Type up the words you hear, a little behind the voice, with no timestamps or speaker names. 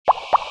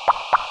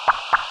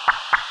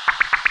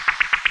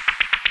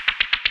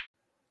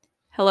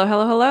Hello,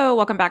 hello, hello.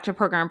 Welcome back to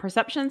Program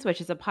Perceptions,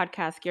 which is a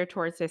podcast geared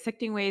towards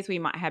dissecting ways we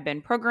might have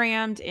been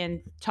programmed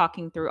and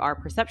talking through our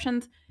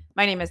perceptions.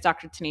 My name is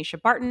Dr.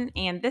 Tanisha Barton,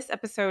 and this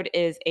episode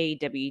is a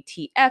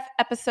WTF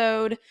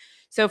episode.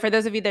 So, for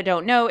those of you that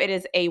don't know, it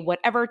is a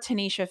whatever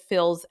Tanisha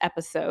feels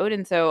episode.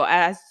 And so,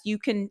 as you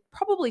can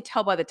probably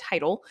tell by the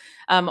title,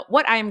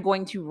 what I am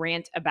going to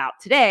rant about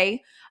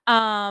today.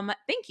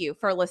 Thank you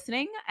for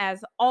listening.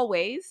 As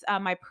always,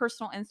 my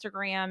personal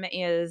Instagram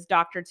is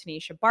Dr.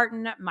 Tanisha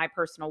Barton. My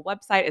personal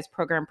website is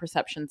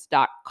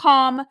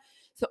programperceptions.com.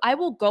 So I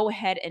will go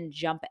ahead and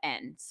jump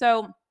in.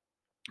 So,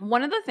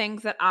 one of the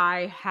things that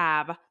I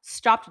have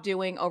stopped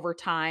doing over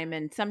time,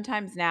 and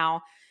sometimes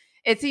now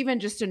it's even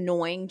just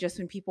annoying just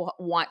when people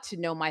want to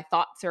know my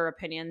thoughts or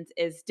opinions,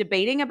 is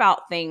debating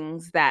about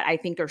things that I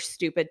think are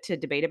stupid to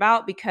debate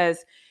about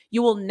because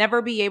you will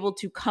never be able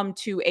to come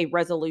to a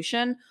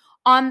resolution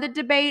on the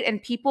debate.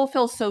 And people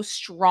feel so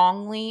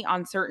strongly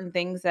on certain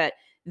things that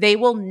they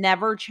will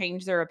never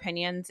change their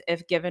opinions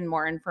if given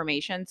more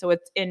information. So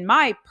it's, in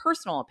my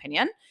personal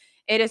opinion,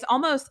 it is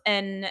almost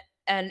an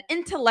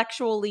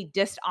intellectually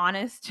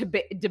dishonest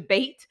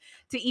debate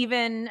to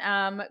even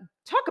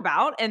talk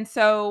about. And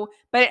so,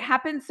 but it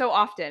happens so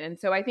often. And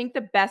so I think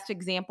the best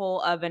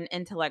example of an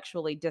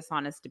intellectually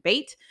dishonest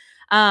debate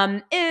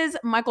is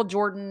Michael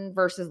Jordan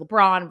versus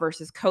LeBron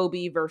versus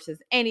Kobe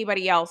versus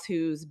anybody else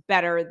who's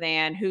better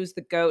than, who's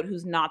the GOAT,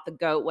 who's not the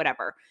GOAT,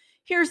 whatever.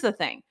 Here's the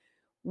thing.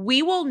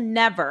 We will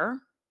never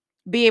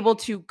be able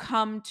to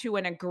come to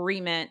an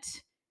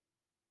agreement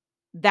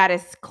that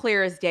is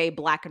clear as day,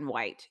 black and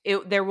white.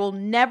 There will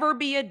never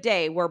be a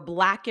day where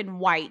black and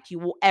white you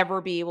will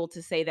ever be able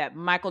to say that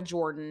Michael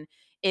Jordan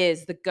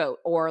is the GOAT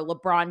or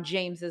LeBron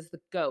James is the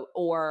GOAT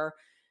or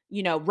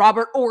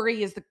Robert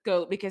Ory is the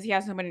GOAT because he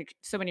has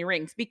so many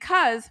rings,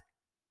 because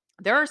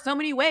there are so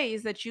many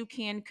ways that you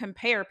can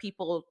compare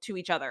people to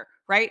each other,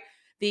 right?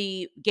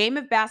 The game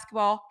of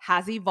basketball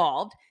has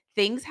evolved.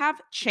 Things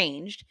have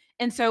changed.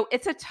 And so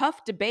it's a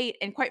tough debate.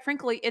 And quite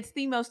frankly, it's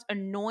the most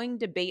annoying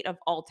debate of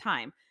all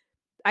time.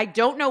 I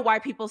don't know why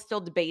people still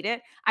debate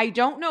it. I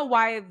don't know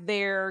why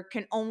there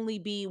can only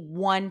be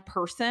one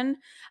person.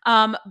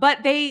 But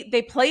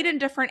they played in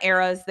different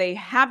eras. They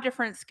have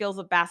different skills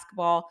of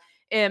basketball.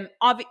 I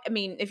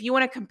mean, if you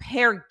want to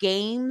compare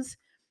games,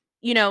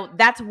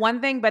 that's one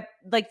thing. But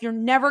like, you're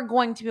never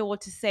going to be able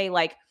to say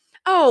like,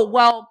 oh,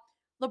 well,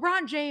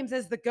 LeBron James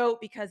is the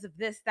GOAT because of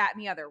this, that,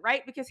 and the other,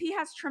 right? Because he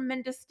has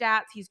tremendous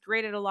stats. He's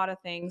great at a lot of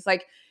things.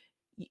 Like,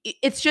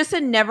 it's just a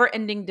never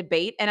ending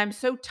debate. And I'm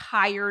so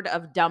tired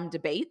of dumb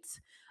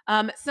debates.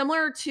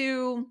 Similar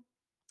to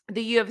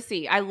the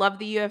UFC. I love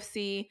the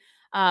UFC.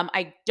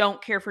 I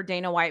don't care for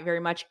Dana White very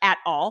much at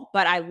all,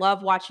 but I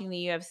love watching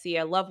the UFC.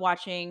 I love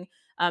watching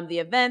the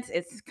events.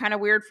 It's kind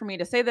of weird for me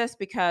to say this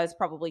because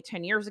probably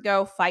 10 years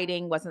ago,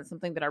 fighting wasn't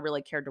something that I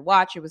really cared to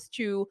watch. It was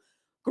too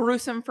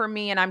gruesome for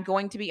me. And I'm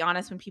going to be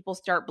honest, when people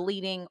start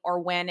bleeding or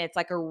when it's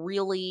like a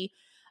really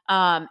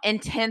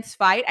intense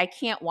fight, I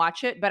can't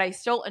watch it, but I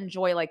still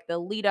enjoy like the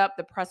lead up,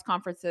 the press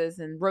conferences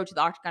and Road to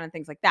the Octagon and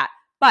things like that.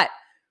 But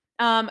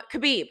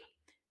Khabib,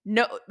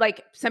 no,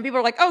 like some people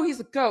are like, oh, he's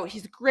the GOAT,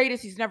 he's the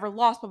greatest, he's never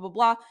lost, blah, blah,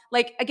 blah.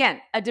 Like,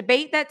 again, a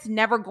debate that's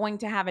never going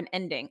to have an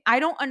ending. I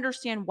don't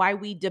understand why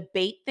we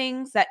debate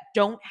things that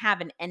don't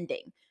have an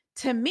ending.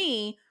 To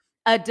me,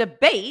 a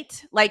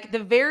debate, like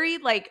the very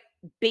like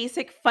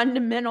basic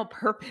fundamental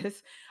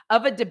purpose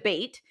of a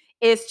debate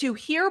is to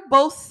hear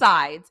both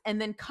sides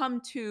and then come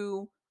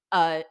to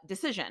a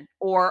decision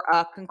or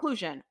a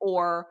conclusion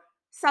or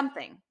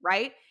something,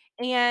 right?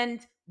 And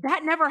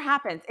that never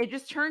happens. It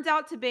just turns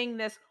out to being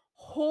this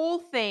whole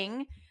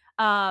thing.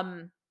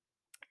 Um,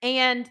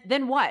 and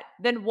then what?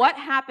 Then what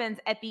happens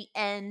at the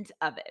end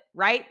of it,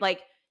 right?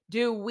 Like,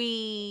 do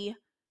we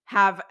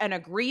have an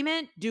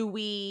agreement? Do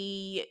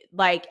we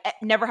like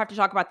never have to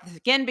talk about this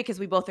again because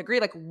we both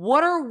agree? Like,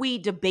 what are we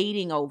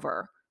debating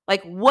over?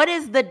 Like, what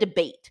is the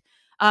debate?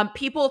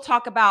 People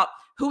talk about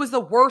who is the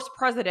worst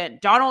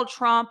president, Donald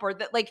Trump, or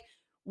that. Like,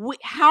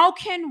 how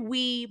can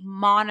we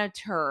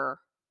monitor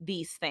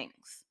these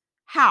things?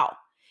 How?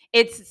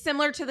 It's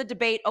similar to the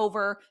debate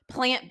over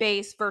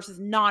plant-based versus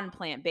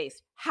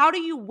non-plant-based. How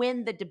do you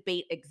win the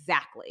debate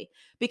exactly?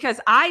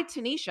 Because I,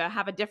 Tanisha,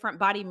 have a different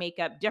body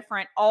makeup,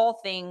 different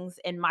all things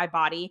in my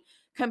body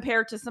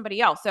compared to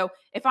somebody else. So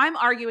if I'm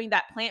arguing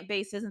that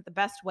plant-based isn't the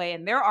best way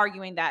and they're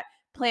arguing that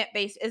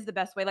plant-based is the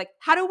best way, like,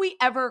 how do we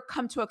ever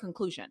come to a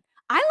conclusion?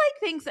 I like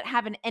things that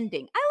have an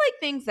ending. I like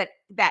things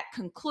that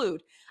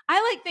conclude.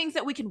 I like things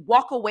that we can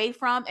walk away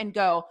from and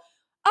go,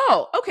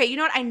 oh, okay. You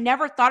know what? I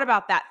never thought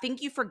about that.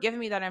 Thank you for giving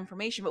me that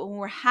information. But when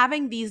we're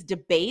having these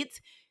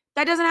debates,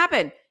 that doesn't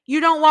happen.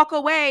 You don't walk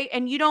away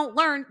and you don't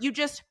learn. You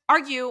just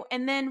argue.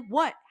 And then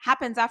what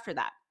happens after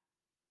that?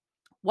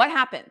 What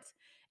happens?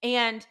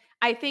 And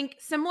I think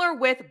similar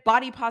with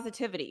body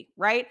positivity,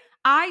 right?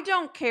 I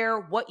don't care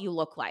what you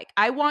look like.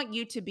 I want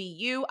you to be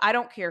you. I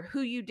don't care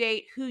who you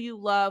date, who you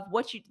love,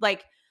 what you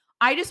like.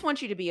 I just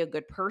want you to be a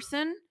good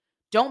person.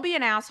 don't be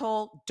an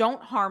asshole,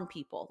 don't harm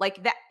people.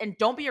 Like that, and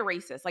don't be a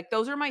racist. Like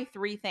those are my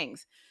three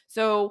things.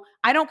 So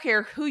I don't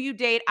care who you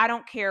date. I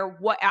don't care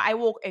what I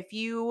will, if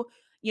you,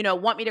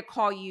 want me to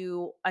call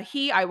you a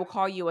he, I will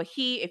call you a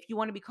he. If you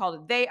want to be called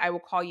a they, I will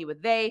call you a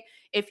they.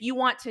 If you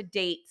want to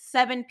date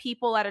 7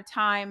 people at a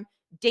time,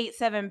 date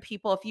 7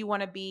 people. If you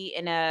want to be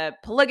in a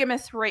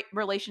polygamous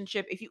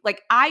relationship, if you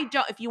like,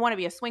 if you want to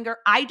be a swinger,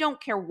 I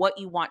don't care what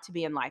you want to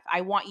be in life.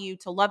 I want you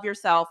to love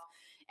yourself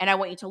and I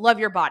want you to love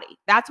your body.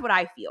 That's what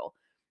I feel.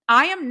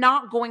 I am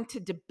not going to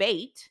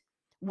debate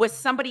with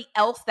somebody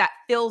else that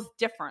feels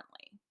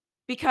differently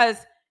because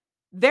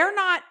they're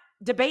not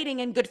debating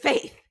in good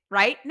faith,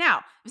 right?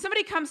 Now, if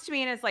somebody comes to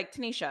me and is like,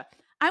 Tanisha,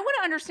 I want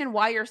to understand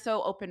why you're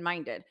so open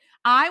minded.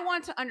 I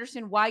want to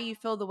understand why you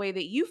feel the way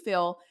that you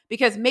feel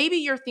because maybe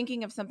you're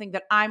thinking of something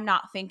that I'm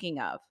not thinking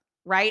of,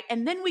 right?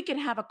 And then we can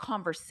have a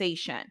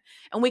conversation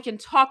and we can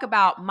talk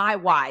about my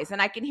whys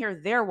and I can hear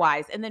their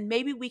whys. And then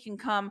maybe we can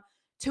come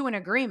to an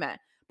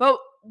agreement. But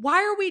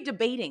why are we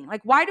debating?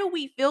 Like, why do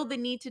we feel the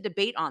need to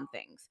debate on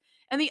things?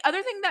 And the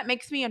other thing that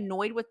makes me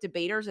annoyed with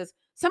debaters is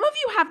some of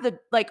you have the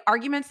like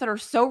arguments that are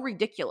so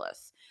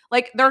ridiculous.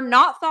 Like they're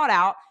not thought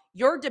out.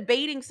 You're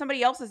debating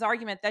somebody else's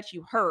argument that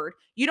you heard.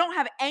 You don't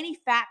have any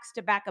facts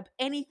to back up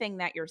anything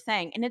that you're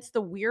saying. And it's the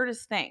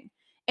weirdest thing.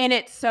 And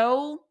it's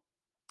so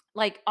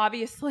like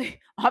obviously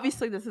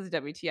this is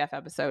a WTF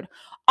episode.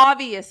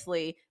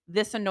 Obviously,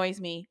 this annoys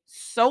me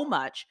so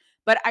much,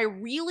 but I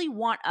really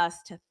want us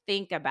to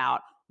think about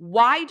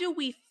why do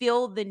we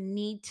feel the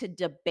need to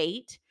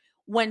debate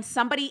when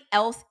somebody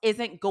else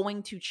isn't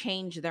going to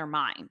change their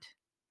mind?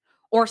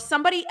 Or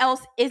somebody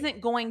else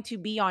isn't going to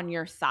be on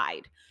your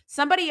side.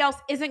 Somebody else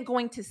isn't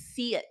going to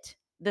see it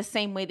the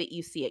same way that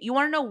you see it. You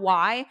want to know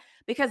why?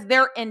 Because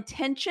their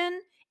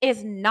intention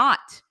is not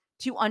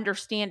to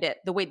understand it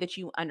the way that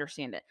you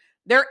understand it.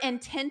 Their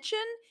intention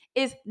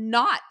is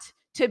not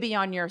to be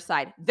on your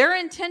side. Their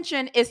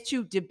intention is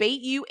to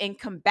debate you and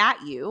combat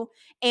you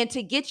and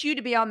to get you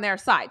to be on their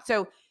side.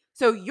 So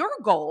your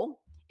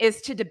goal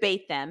is to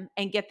debate them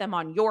and get them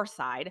on your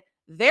side.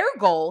 Their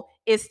goal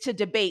is to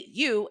debate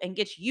you and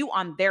get you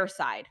on their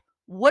side.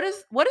 What is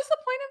the point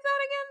of that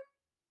again?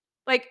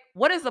 Like,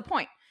 what is the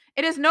point?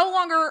 It is no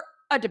longer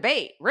a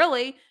debate,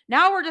 really.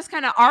 Now we're just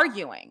kind of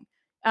arguing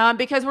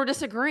because we're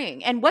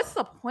disagreeing. And what's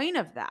the point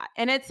of that?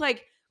 And it's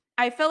like,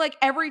 I feel like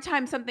every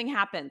time something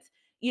happens,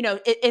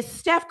 is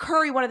Steph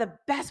Curry one of the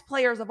best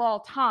players of all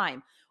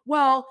time?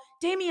 Well,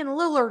 Damian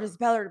Lillard is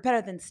better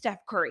than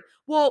Steph Curry.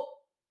 Well,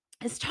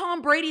 is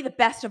Tom Brady the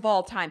best of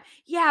all time?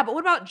 Yeah, but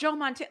what about Joe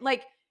Montana?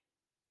 Like,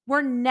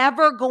 we're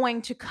never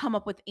going to come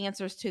up with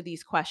answers to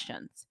these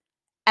questions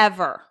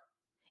ever.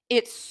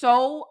 It's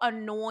so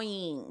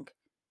annoying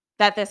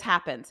that this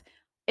happens.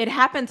 It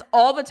happens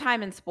all the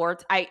time in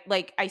sports. I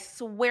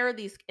swear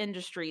these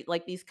industry,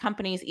 like these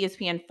companies,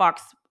 ESPN,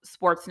 Fox,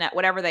 Sportsnet,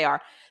 whatever they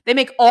are, they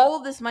make all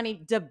of this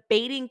money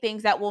debating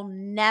things that will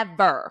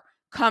never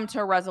come to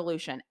a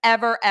resolution.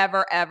 Ever,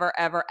 ever, ever,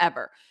 ever,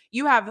 ever.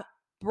 You have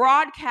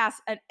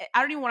broadcast, I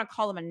don't even want to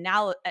call them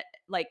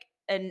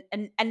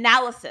an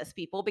analysis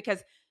people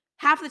because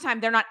half the time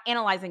they're not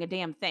analyzing a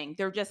damn thing.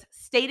 They're just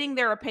stating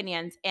their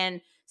opinions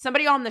and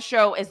somebody on the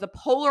show is the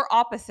polar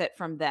opposite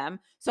from them.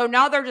 So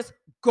now they're just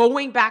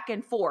going back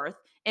and forth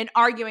and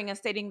arguing and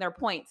stating their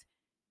points.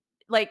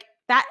 Like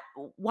that,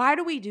 why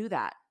do we do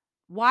that?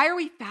 Why are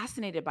we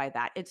fascinated by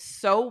that? It's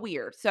so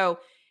weird. So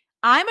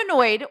I'm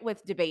annoyed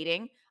with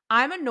debating.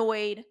 I'm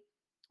annoyed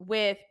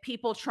with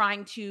people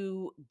trying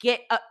to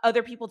get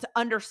other people to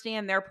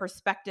understand their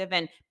perspective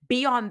and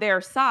be on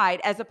their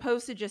side, as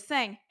opposed to just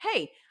saying,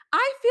 hey,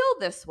 I feel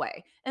this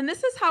way. And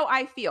this is how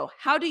I feel.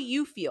 How do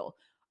you feel?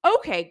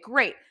 Okay,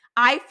 great.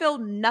 I feel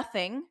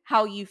nothing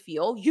how you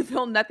feel. You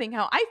feel nothing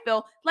how I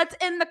feel. Let's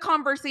end the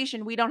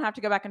conversation. We don't have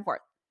to go back and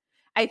forth.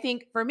 I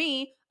think for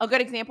me, a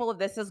good example of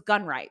this is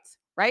gun rights,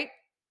 right?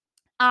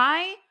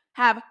 I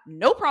have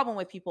no problem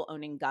with people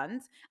owning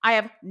guns. I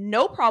have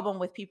no problem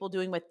with people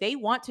doing what they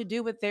want to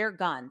do with their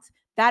guns.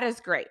 That is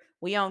great.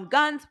 We own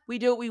guns. We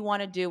do what we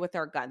want to do with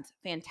our guns.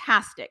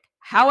 Fantastic.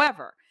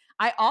 However,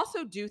 I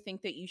also do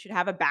think that you should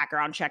have a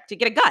background check to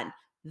get a gun.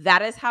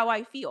 That is how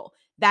I feel.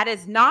 That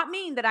does not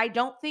mean that I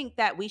don't think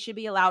that we should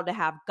be allowed to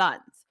have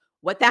guns.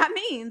 What that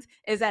means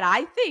is that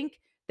I think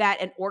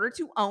that in order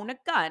to own a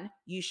gun,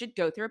 you should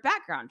go through a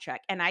background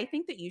check. And I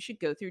think that you should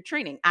go through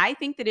training. I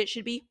think that it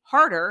should be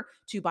harder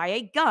to buy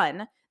a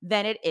gun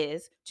than it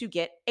is to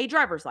get a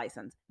driver's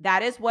license.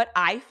 That is what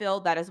I feel.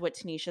 That is what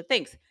Tanisha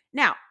thinks.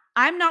 Now,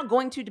 I'm not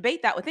going to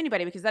debate that with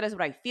anybody because that is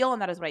what I feel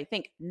and that is what I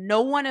think.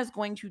 No one is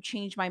going to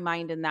change my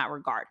mind in that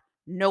regard.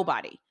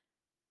 Nobody.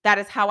 That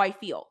is how I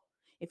feel.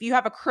 If you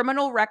have a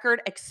criminal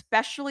record,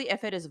 especially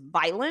if it is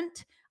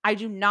violent, I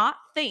do not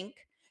think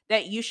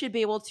that you should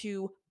be able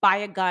to buy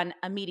a gun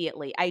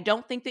immediately. I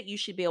don't think that you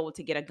should be able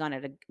to get a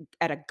gun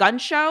at a gun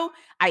show.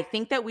 I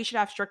think that we should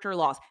have stricter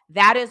laws.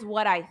 That is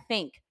what I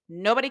think.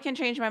 Nobody can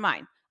change my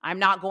mind. I'm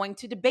not going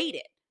to debate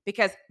it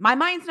because my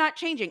mind's not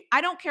changing. I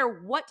don't care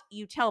what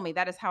you tell me.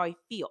 That is how I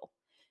feel.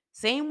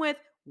 Same with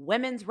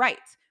women's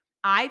rights.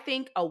 I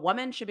think a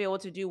woman should be able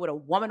to do what a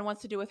woman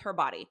wants to do with her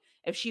body.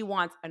 If she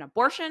wants an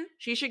abortion,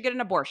 she should get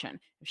an abortion.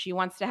 If she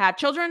wants to have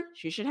children,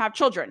 she should have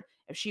children.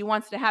 If she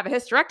wants to have a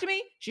hysterectomy,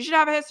 she should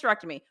have a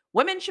hysterectomy.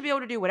 Women should be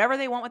able to do whatever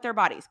they want with their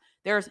bodies.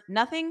 There's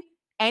nothing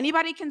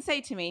anybody can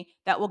say to me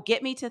that will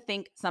get me to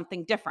think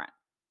something different.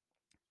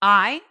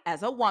 I,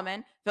 as a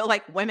woman, feel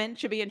like women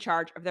should be in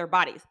charge of their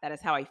bodies. That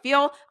is how I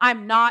feel.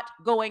 I'm not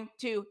going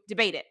to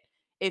debate it.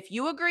 If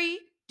you agree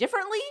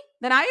differently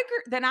than I think,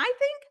 then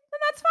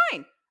that's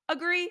fine.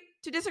 Agree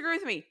to disagree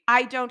with me.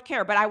 I don't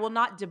care, but I will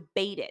not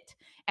debate it.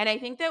 And I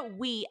think that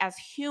we as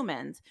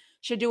humans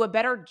should do a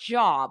better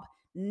job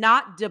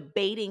not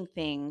debating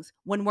things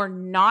when we're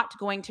not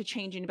going to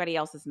change anybody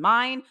else's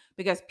mind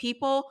because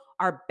people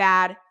are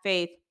bad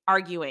faith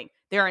arguing.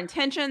 Their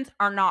intentions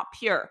are not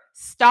pure.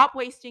 Stop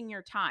wasting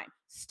your time.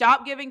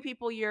 Stop giving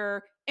people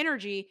your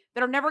energy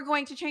that are never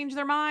going to change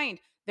their mind.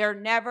 They're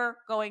never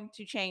going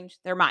to change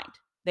their mind.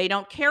 They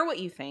don't care what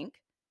you think.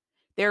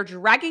 They're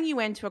dragging you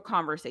into a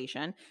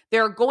conversation.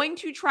 They're going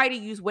to try to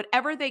use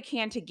whatever they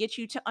can to get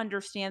you to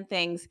understand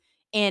things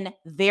in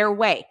their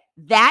way.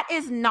 That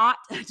is not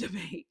a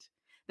debate.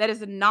 That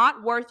is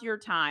not worth your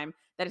time.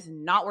 That is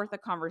not worth a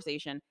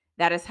conversation.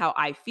 That is how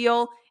I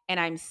feel. And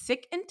I'm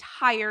sick and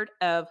tired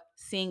of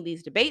seeing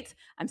these debates.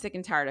 I'm sick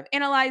and tired of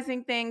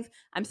analyzing things.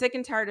 I'm sick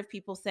and tired of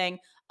people saying,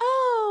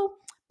 oh,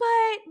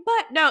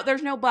 but no,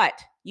 there's no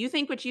but. You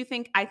think what you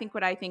think. I think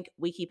what I think.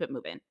 We keep it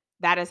moving.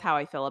 That is how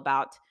I feel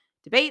about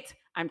debates.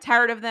 I'm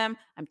tired of them.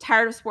 I'm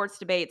tired of sports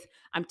debates.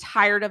 I'm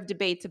tired of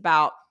debates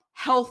about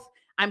health.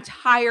 I'm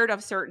tired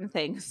of certain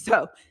things.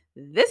 So,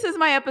 this is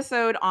my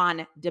episode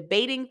on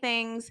debating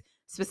things,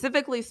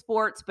 specifically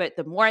sports. But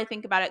the more I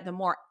think about it, the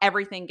more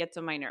everything gets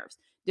on my nerves.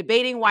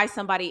 Debating why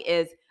somebody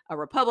is a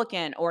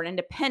Republican or an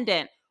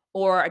independent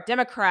or a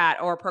Democrat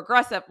or a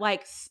progressive,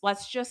 like,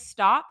 let's just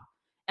stop.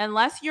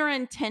 Unless your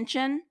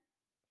intention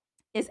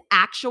is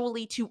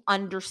actually to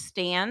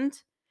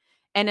understand,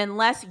 and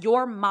unless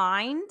your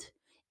mind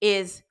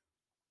is,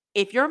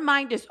 if your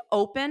mind is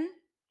open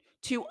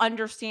to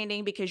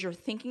understanding because you're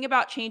thinking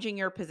about changing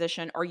your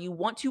position or you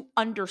want to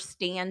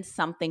understand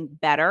something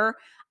better,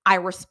 I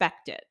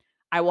respect it.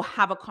 I will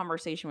have a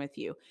conversation with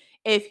you.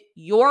 If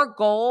your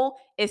goal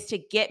is to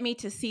get me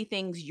to see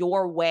things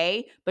your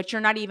way, but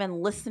you're not even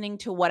listening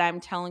to what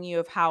I'm telling you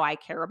of how I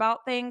care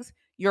about things,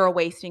 you're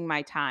wasting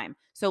my time.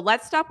 So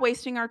let's stop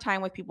wasting our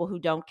time with people who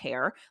don't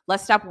care.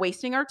 Let's stop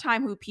wasting our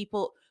time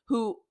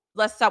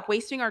let's stop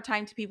wasting our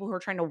time to people who are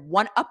trying to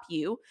one up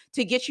you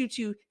to get you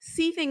to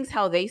see things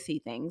how they see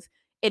things.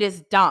 It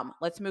is dumb.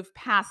 Let's move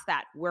past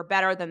that. We're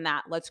better than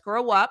that. Let's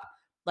grow up.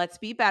 Let's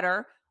be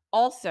better.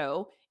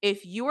 Also,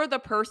 if you are the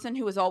person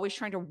who is always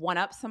trying to one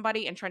up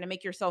somebody and trying to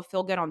make yourself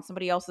feel good on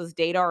somebody else's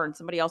data or on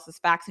somebody else's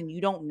facts and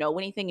you don't know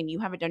anything and you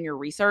haven't done your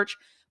research,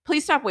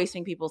 please stop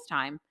wasting people's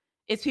time.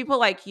 It's people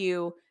like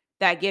you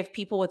that give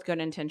people with good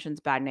intentions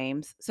bad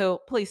names.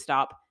 So please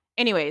stop.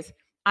 Anyways,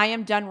 I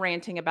am done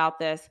ranting about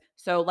this.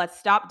 So let's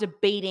stop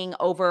debating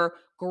over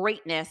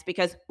greatness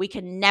because we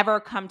can never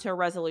come to a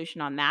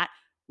resolution on that.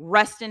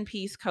 Rest in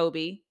peace,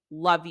 Kobe.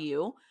 Love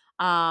you.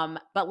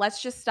 But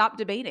let's just stop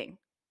debating.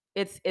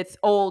 It's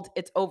old.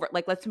 It's over.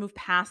 Like, let's move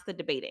past the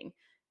debating.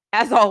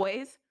 As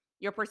always,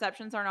 your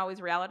perceptions aren't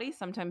always reality.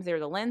 Sometimes they're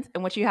the lens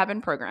in which you have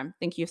been programmed.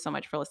 Thank you so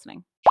much for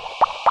listening.